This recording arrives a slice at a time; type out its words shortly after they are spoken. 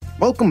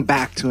Welcome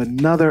back to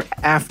another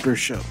after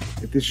show.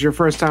 If this is your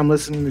first time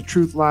listening to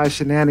Truth Lies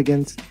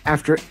Shenanigans,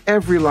 after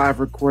every live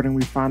recording,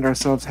 we find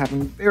ourselves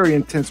having very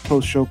intense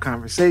post-show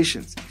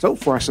conversations. So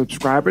for our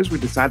subscribers, we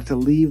decided to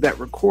leave that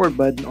record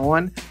button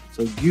on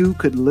so you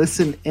could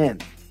listen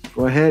in.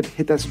 Go ahead,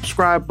 hit that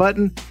subscribe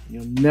button, and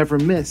you'll never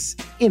miss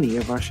any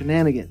of our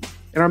shenanigans.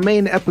 In our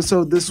main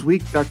episode this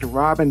week, Dr.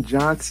 Robin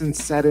Johnson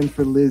sat in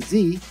for Liz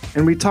E,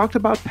 and we talked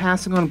about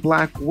passing on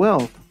Black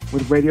wealth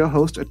with radio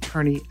host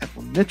attorney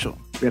Ethel Mitchell.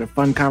 We had a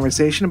fun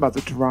conversation about the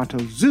Toronto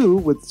Zoo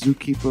with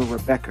zookeeper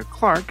Rebecca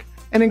Clark.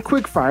 And in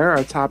Quickfire,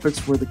 our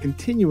topics were the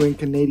continuing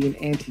Canadian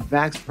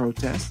anti-vax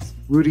protests,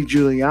 Rudy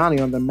Giuliani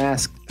on The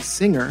Masked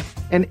Singer,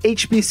 and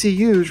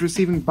HBCUs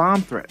receiving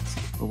bomb threats.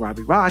 But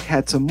Robbie Rock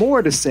had some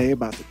more to say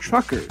about the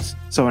truckers.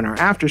 So in our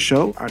after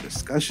show, our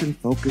discussion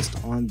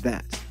focused on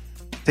that.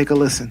 Take a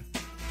listen.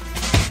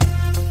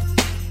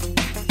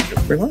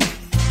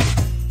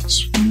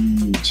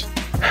 Sweet.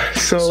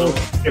 So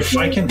if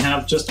I can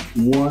have just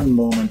one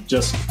moment,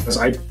 just because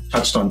I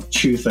touched on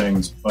two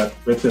things, but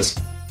with this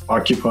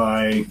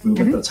Occupy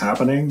movement that's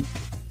happening,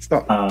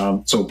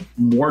 so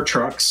more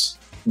trucks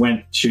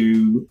went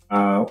to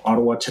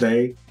Ottawa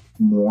today,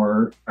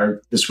 more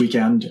this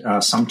weekend,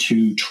 some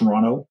to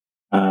Toronto.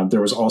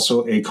 There was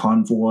also a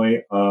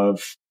convoy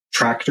of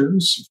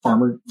tractors,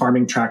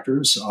 farming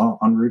tractors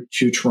en route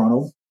to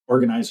Toronto.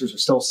 Organizers are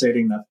still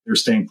stating that they're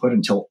staying put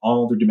until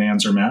all their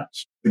demands are met.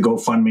 The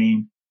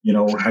GoFundMe,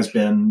 has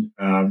been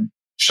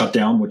shut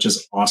down, which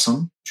is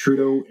awesome.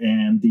 Trudeau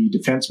and the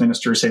defense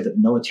minister say that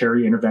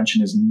military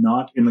intervention is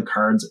not in the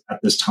cards at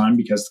this time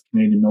because the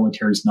Canadian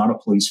military is not a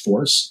police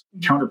force.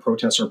 Counter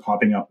protests are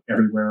popping up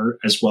everywhere,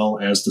 as well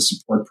as the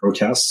support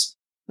protests.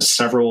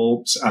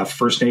 Several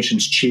First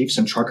Nations chiefs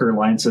and trucker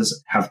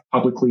alliances have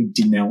publicly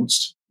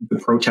denounced the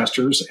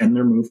protesters and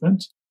their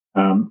movement.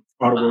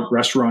 Ottawa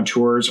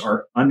restaurateurs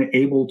are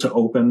unable to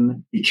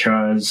open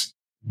because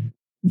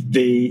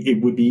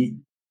it would be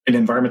an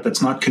environment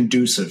that's not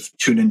conducive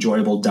to an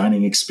enjoyable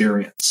dining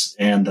experience,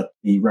 and that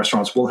the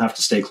restaurants will have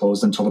to stay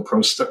closed until the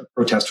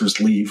protesters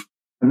leave.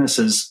 And this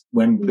is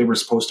when they were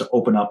supposed to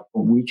open up a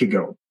week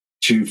ago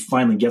to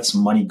finally get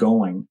some money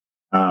going.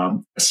 A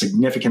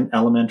significant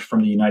element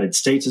from the United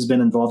States has been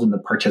involved in the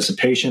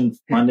participation,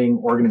 funding,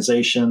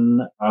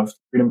 organization of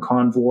Freedom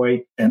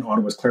Convoy, and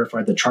Ottawa's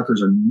clarified that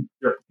truckers are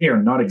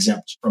not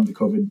exempt from the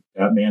COVID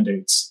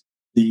mandates.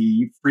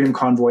 The Freedom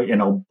Convoy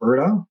in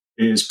Alberta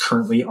is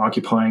currently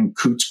occupying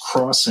Cootes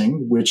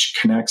Crossing, which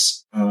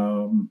connects, I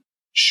can't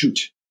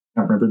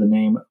remember the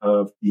name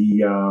of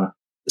the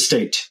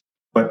state,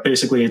 but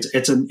basically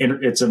it's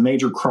a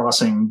major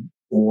crossing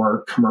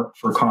for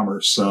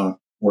commerce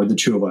for the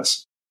two of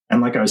us.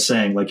 And like I was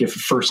saying, like if a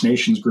First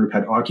Nations group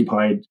had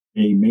occupied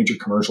a major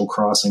commercial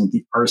crossing,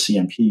 the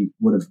RCMP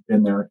would have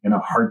been there in a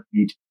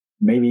heartbeat,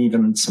 maybe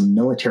even some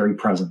military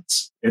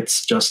presence.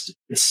 It's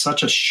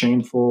such a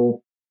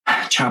shameful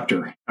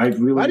chapter.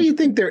 Why do you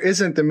think there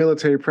isn't the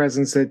military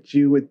presence that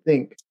you would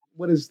think?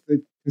 What is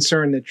the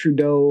concern that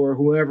Trudeau or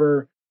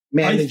whoever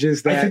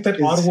manages that? I think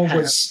that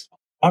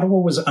Ottawa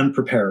was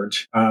unprepared.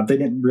 They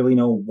didn't really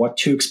know what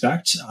to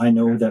expect. I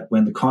know that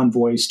when the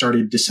convoy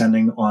started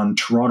descending on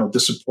Toronto,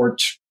 the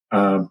support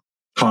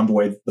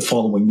convoy the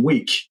following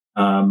week,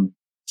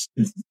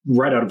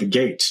 right out of the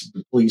gate,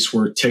 the police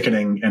were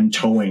ticketing and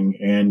towing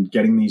and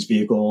getting these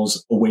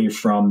vehicles away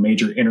from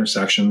major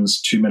intersections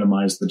to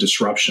minimize the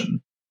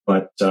disruption.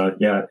 But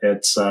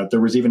there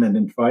was even an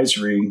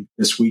advisory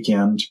this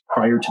weekend just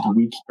prior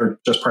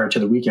to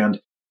the weekend.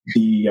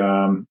 The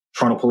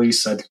Toronto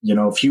police said,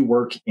 if you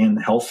work in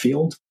the health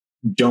field,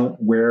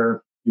 don't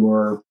wear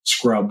your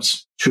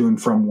scrubs to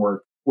and from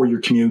work, or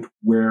your commute,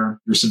 wear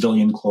your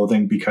civilian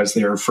clothing, because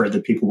they are afraid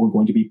that people were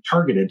going to be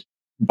targeted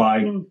by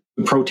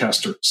the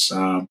protesters.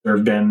 There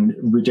have been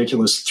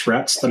ridiculous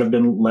threats that have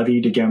been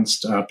levied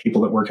against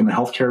people that work in the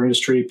healthcare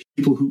industry,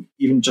 people who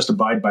even just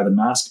abide by the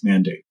mask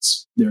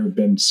mandates. There have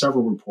been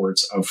several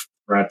reports of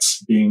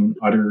threats being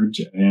uttered.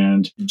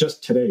 And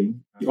just today,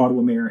 the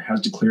Ottawa mayor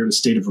has declared a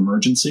state of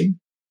emergency.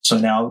 So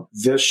now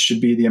this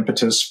should be the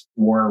impetus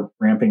for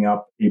ramping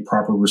up a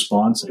proper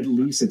response. At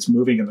least it's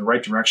moving in the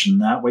right direction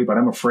that way, but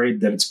I'm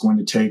afraid that it's going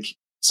to take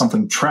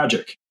something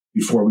tragic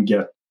before we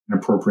get an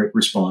appropriate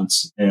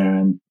response.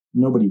 And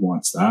nobody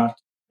wants that.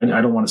 And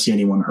I don't want to see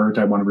anyone hurt.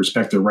 I want to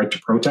respect their right to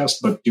protest,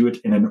 but do it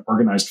in an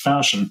organized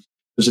fashion.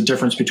 There's a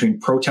difference between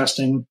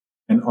protesting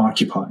and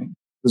occupying.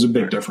 There's a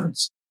big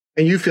difference.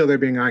 And you feel they're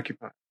being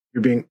occupied?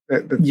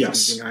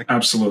 Yes,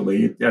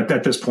 absolutely.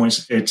 At this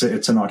point,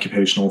 it's an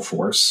occupational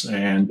force,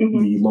 and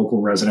the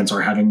local residents are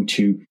having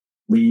to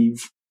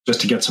leave just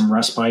to get some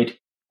respite.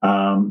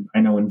 I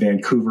know in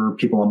Vancouver,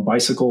 people on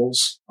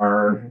bicycles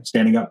are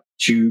standing up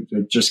to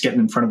just getting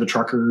in front of the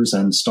truckers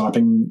and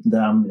stopping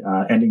them,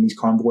 ending these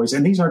convoys.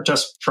 And these aren't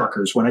just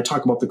truckers. When I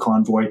talk about the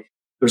convoy,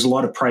 there's a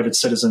lot of private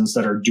citizens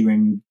that are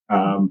doing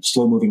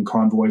slow-moving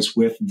convoys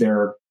with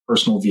their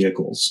personal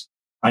vehicles.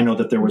 I know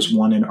that there was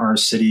one in our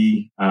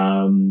city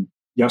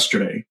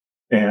yesterday,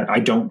 And I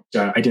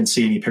didn't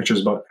see any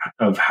pictures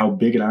of how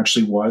big it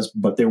actually was,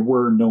 but there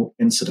were no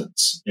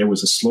incidents. It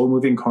was a slow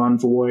moving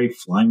convoy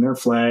flying their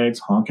flags,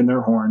 honking their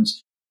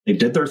horns. They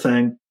did their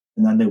thing,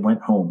 and then they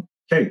went home.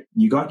 Okay,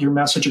 you got your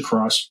message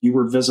across. You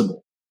were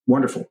visible.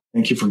 Wonderful.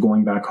 Thank you for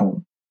going back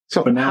home.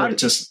 So, but now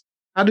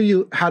how do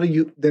you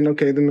then?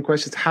 Okay, then the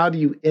question is, how do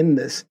you end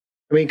this?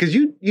 I mean, because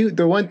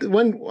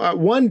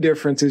one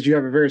difference is you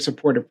have a very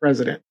supportive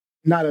president,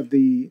 not of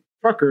the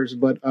truckers,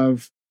 but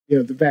of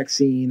the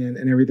vaccine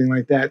and everything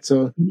like that.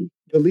 So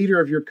the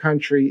leader of your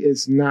country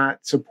is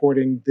not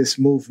supporting this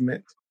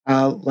movement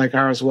like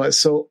ours was.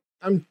 So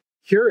I'm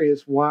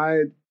curious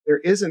why there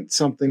isn't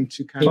something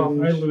to kind of...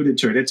 Well, I alluded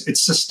to it.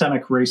 It's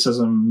systemic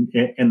racism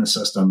in the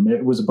system.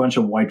 It was a bunch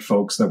of white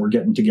folks that were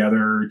getting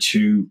together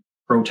to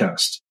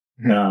protest.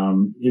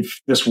 If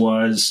this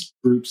was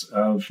groups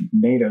of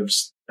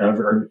natives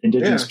or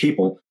indigenous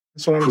people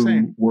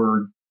who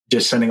were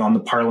descending on the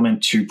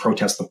parliament to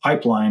protest the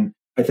pipeline,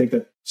 I think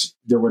that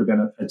there would have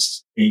been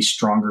a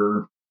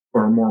stronger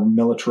or more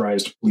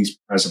militarized police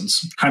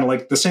presence. Kind of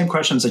like the same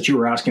questions that you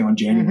were asking on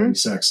January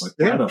 6th. Like,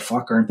 why the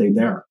fuck aren't they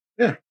there?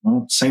 Yeah.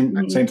 Well, same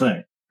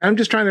thing. I'm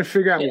just trying to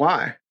figure out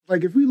why.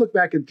 Like, if we look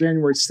back at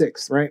January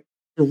 6th, right?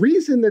 The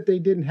reason that they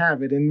didn't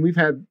have it, and we've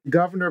had the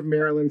governor of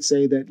Maryland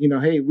say that,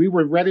 hey, we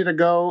were ready to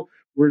go.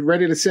 We're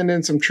ready to send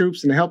in some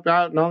troops and to help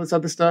out and all this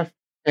other stuff.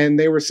 And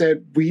they were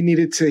said we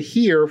needed to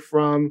hear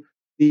from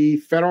the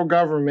federal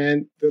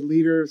government, the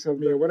leaders of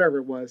whatever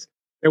it was,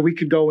 that we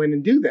could go in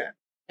and do that.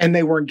 And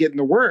they weren't getting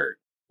the word.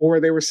 Or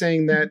they were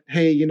saying that,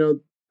 hey,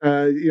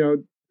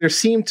 there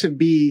seemed to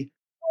be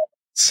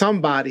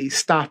somebody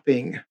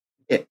stopping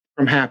it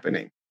from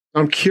happening.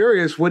 I'm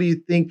curious, what do you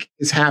think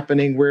is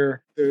happening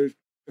where the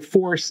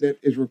force that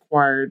is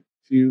required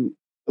to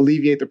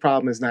alleviate the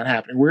problem is not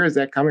happening? Where is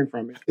that coming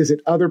from? Is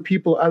it other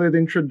people other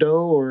than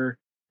Trudeau? Or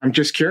I'm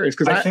just curious,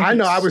 because I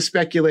know I was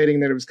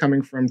speculating that it was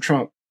coming from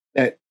Trump,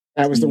 that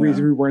was the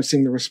reason we weren't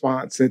seeing the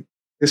response, that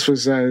this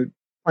was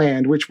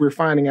planned, which we're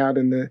finding out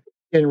in the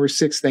January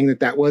 6th thing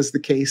that was the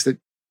case, that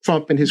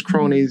Trump and his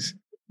cronies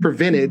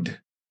prevented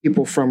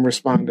people from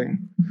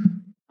responding.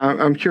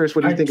 I'm curious,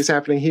 what do you think is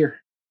happening here?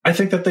 I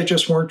think that they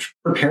just weren't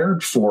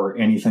prepared for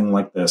anything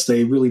like this.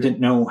 They really didn't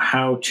know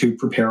how to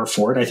prepare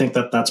for it. I think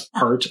that that's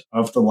part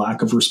of the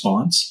lack of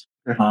response.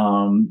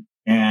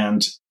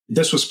 And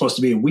this was supposed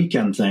to be a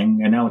weekend thing,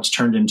 and now it's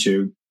turned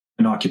into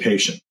an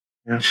occupation.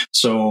 Yeah.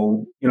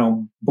 So,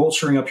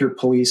 bolstering up your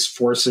police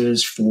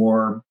forces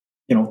for,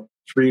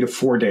 3 to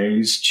 4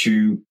 days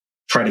to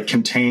try to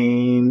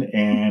contain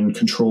and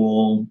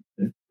control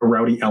a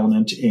rowdy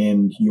element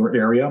in your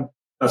area,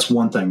 that's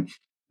one thing.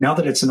 Now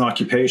that it's an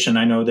occupation,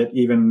 I know that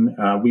even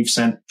we've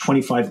sent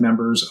 25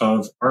 members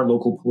of our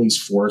local police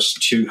force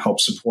to help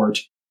support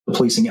the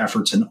policing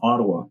efforts in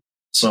Ottawa.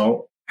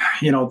 So,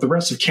 the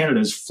rest of Canada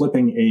is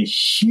flipping a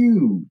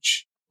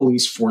huge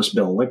police force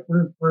bill. Like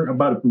we're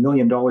about $1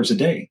 million a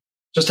day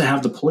just to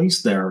have the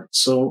police there.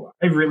 So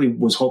I really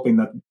was hoping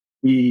that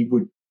we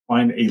would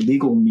find a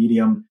legal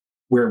medium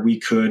where we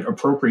could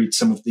appropriate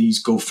some of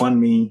these the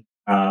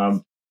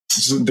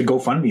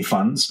GoFundMe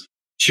funds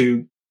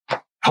to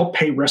help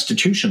pay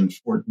restitution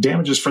for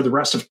damages for the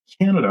rest of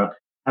Canada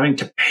having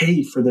to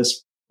pay for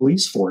this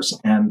police force.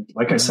 And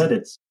like I said,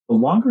 the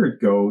longer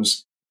it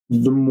goes,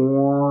 the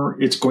more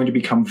it's going to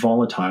become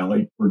volatile.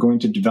 Like, we're going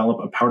to develop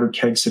a powder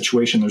keg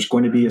situation. There's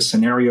going to be a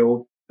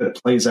scenario that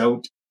plays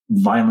out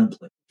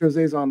violently.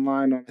 Jose's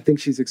online. I think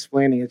she's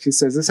explaining it. She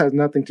says this has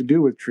nothing to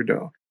do with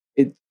Trudeau.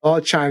 It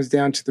all chimes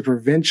down to the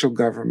provincial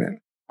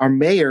government. Our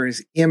mayor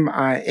is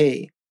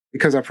MIA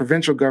because our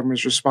provincial government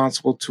is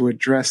responsible to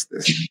address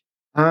this.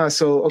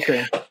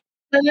 Okay.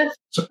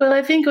 But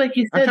I think, like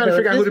you said, I'm trying to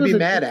figure out who to be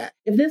mad at.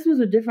 If this was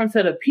a different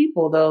set of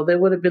people, though, there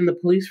would have been the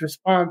police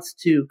response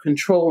to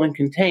control and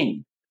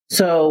contain.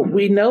 So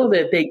we know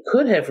that they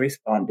could have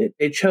responded.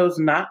 They chose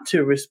not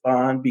to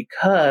respond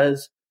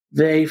because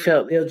they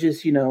felt they'll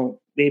just,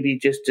 maybe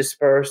just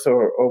disperse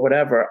or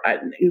whatever.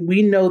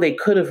 We know they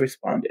could have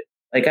responded.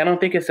 Like, I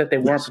don't think it's that they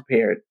weren't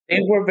prepared.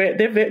 They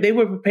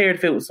were prepared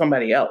if it was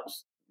somebody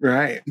else.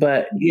 Right.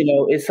 But,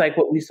 it's like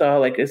what we saw,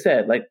 like I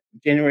said, like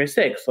January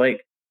 6th,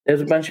 like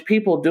there's a bunch of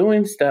people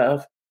doing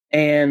stuff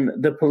and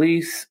the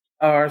police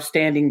are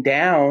standing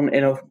down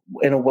in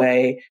a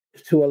way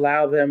to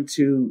allow them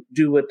to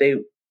do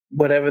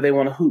whatever they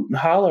want to hoot and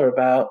holler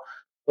about.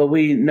 But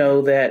we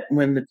know that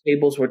when the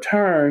tables were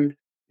turned,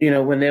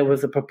 when there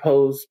was a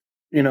proposed,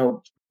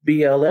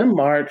 BLM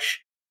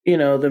march,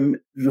 the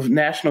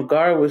National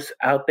Guard was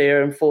out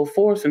there in full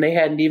force and they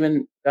hadn't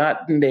even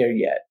gotten there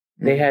yet.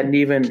 They hadn't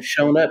even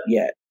shown up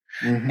yet.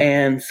 Mm-hmm.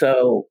 And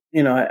so,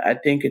 I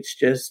think it's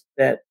just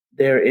that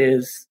there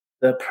is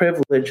the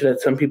privilege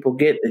that some people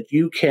get that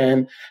you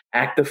can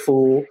act a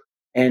fool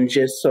and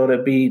just sort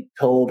of be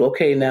told,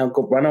 okay, now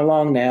go run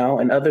along now.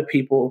 And other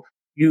people,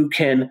 you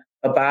can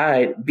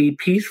abide, be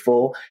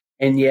peaceful,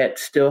 and yet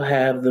still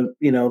have the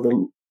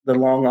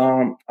long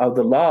arm of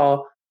the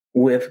law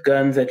with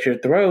guns at your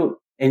throat,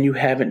 and you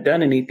haven't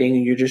done anything,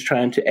 and you're just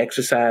trying to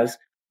exercise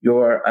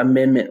your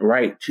amendment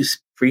right to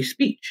free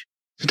speech.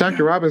 To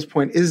Dr. Robbins'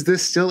 point, is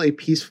this still a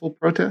peaceful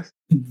protest?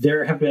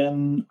 There have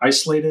been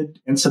isolated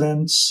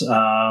incidents.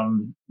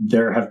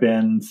 There have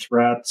been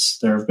threats.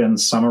 There have been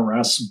some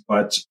arrests,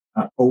 but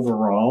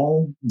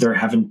overall, there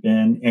haven't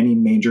been any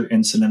major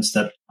incidents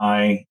that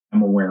I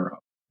am aware of.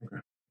 Okay.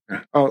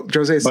 Oh,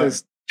 Jose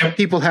says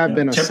people have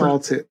been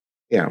assaulted.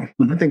 Yeah,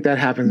 I think that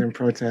happens in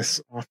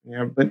protests often.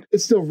 Yeah, but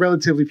it's still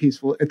relatively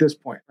peaceful at this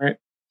point, right?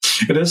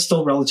 It is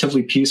still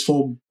relatively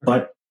peaceful,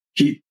 but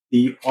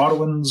the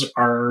Ottawans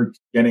are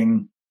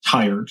getting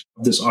tired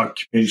of this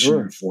occupation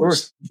in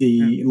force.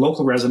 The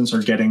local residents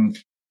are getting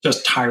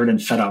just tired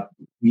and fed up.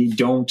 We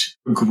don't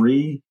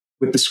agree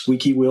with the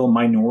squeaky wheel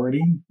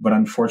minority, but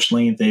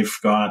unfortunately, they've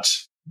got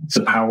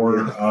the power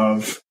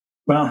of,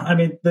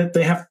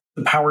 they have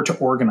the power to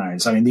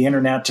organize. I mean, the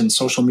internet and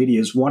social media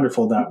is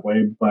wonderful that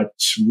way, but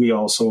we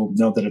also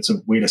know that it's a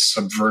way to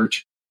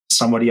subvert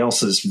somebody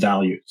else's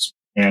values.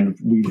 And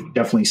we've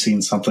definitely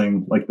seen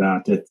something like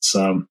that. It's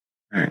all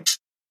right.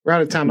 We're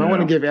out of time. I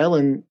want to give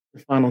Ellen the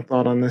final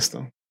thought on this,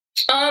 though.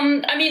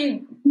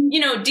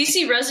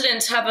 DC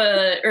residents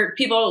or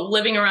people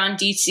living around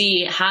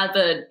DC have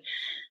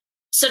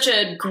such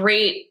a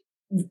great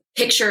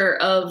picture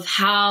of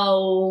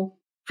how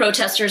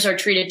protesters are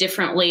treated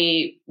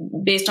differently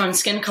based on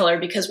skin color,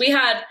 because we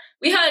had,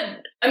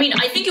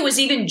 I think it was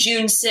even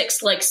June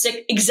 6th,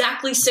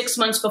 exactly 6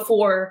 months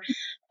before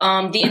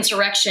the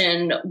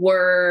insurrection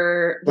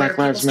where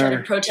people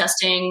started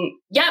protesting.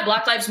 Yeah,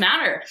 Black Lives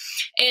Matter.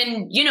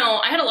 And,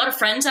 I had a lot of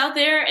friends out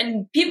there,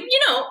 and people, we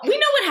know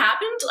what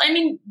happened. I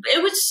mean,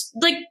 it was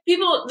like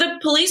the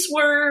police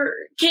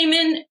came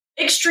in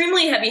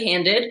extremely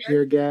heavy-handed.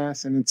 Tear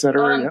gas and et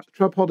cetera.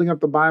 Trump holding up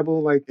the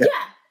Bible.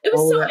 It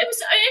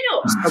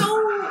was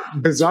so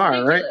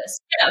bizarre, right?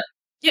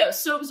 Yeah,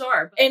 so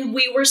bizarre. And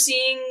we were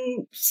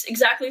seeing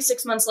exactly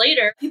 6 months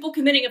later, people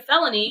committing a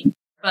felony.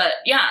 But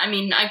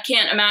I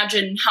can't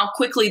imagine how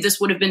quickly this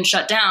would have been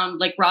shut down,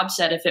 like Rob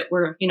said, if it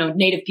were,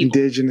 Native people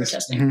indigenous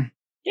protesting. Mm-hmm.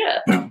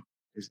 Yeah.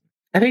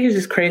 I think it's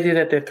just crazy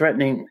that they're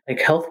threatening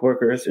health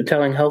workers or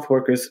telling health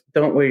workers,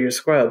 don't wear your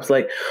scrubs.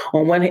 Like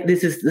on one hand,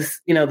 this is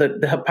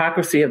the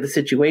hypocrisy of the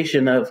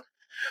situation of,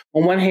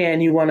 on one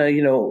hand, you want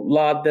to,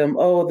 laud them.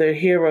 Oh, they're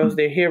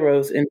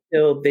heroes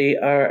until they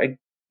are,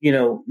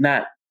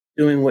 not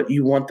doing what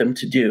you want them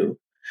to do.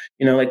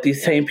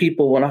 These same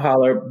people want to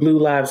holler Blue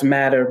Lives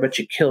Matter, but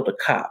you killed a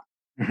cop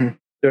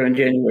during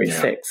January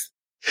 6th.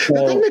 So,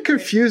 the thing that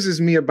confuses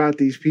me about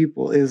these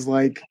people is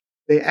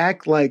they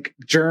act like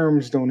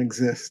germs don't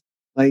exist.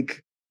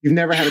 Like you've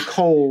never had a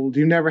cold,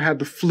 you've never had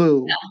the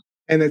flu,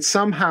 and that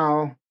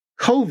somehow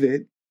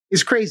COVID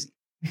is crazy,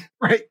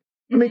 right?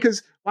 I mean,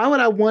 because why would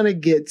I want to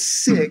get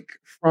sick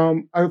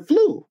from a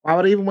flu? Why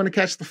would I even want to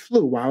catch the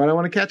flu? Why would I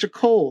want to catch a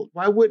cold?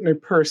 Why wouldn't a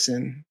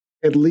person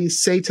at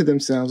least say to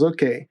themselves,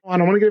 okay, I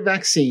don't want to get a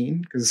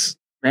vaccine because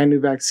brand new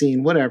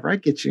vaccine, whatever, I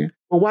get you.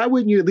 But why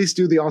wouldn't you at least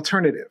do the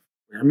alternative?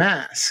 Wear a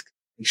mask.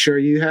 Make sure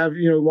you have,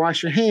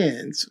 wash your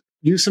hands.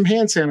 Use some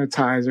hand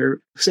sanitizer.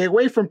 Stay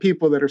away from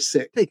people that are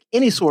sick. Take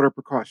any sort of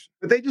precaution.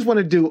 But they just want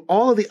to do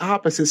all of the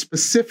opposite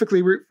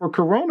specifically for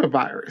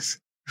coronavirus.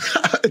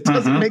 It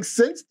doesn't make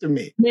sense to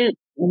me.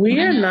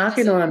 We're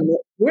knocking on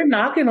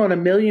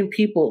 1 million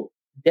people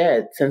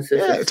dead since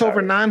this. Yeah, it's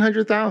over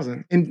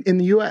 900,000 in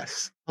the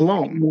U.S.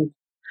 alone.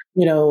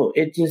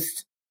 It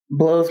just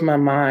blows my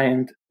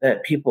mind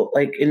that people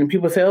and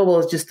people say, oh, well,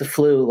 it's just the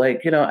flu.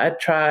 I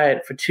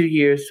tried for 2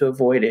 years to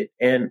avoid it.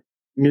 And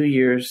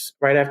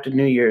right after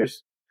New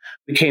Year's,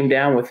 we came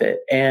down with it.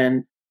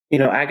 And,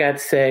 I got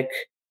sick.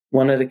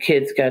 One of the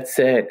kids got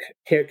sick.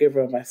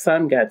 Caregiver of my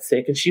son got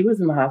sick, and she was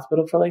in the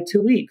hospital for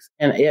 2 weeks.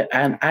 And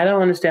I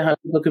don't understand how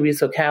people could be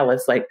so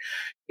callous.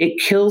 It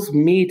kills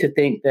me to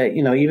think that,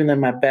 even in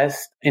my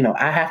best,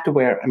 I have to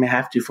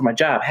for my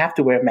job, have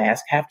to wear a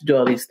mask, have to do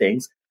all these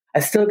things. I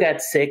still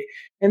got sick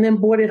and then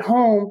boarded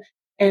home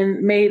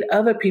and made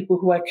other people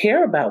who I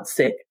care about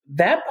sick.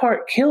 That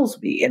part kills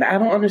me. And I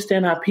don't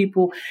understand how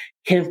people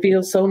can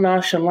feel so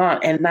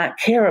nonchalant and not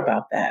care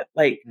about that.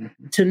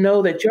 To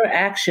know that your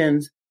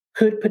actions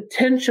could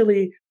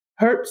potentially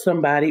hurt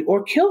somebody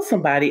or kill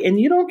somebody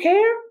and you don't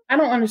care. I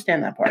don't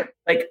understand that part.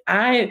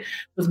 I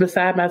was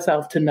beside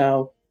myself to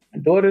know my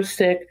daughter's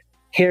sick,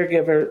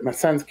 my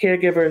son's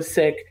caregiver is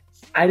sick.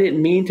 I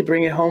didn't mean to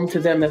bring it home to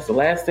them. That's the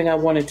last thing I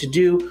wanted to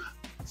do.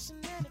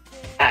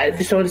 I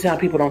just don't understand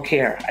how people don't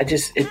care. It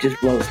just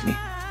blows me.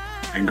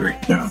 I agree.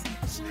 Yeah.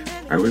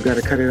 All right, we've got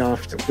to cut it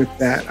off with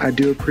that. I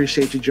do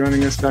appreciate you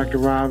joining us, Dr.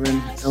 Rob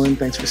and Ellen.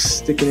 Thanks for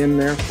sticking in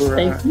there for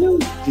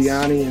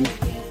Gianni and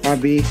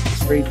Bobby.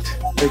 Great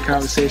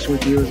conversation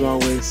with you as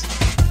always.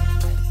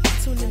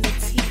 Tune in to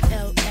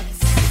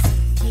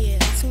TLS. Yeah,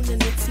 tune in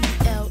to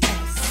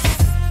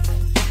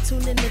TLS.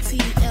 Tune in to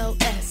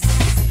TLS.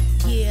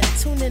 Yeah,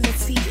 tune in to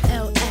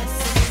TLS.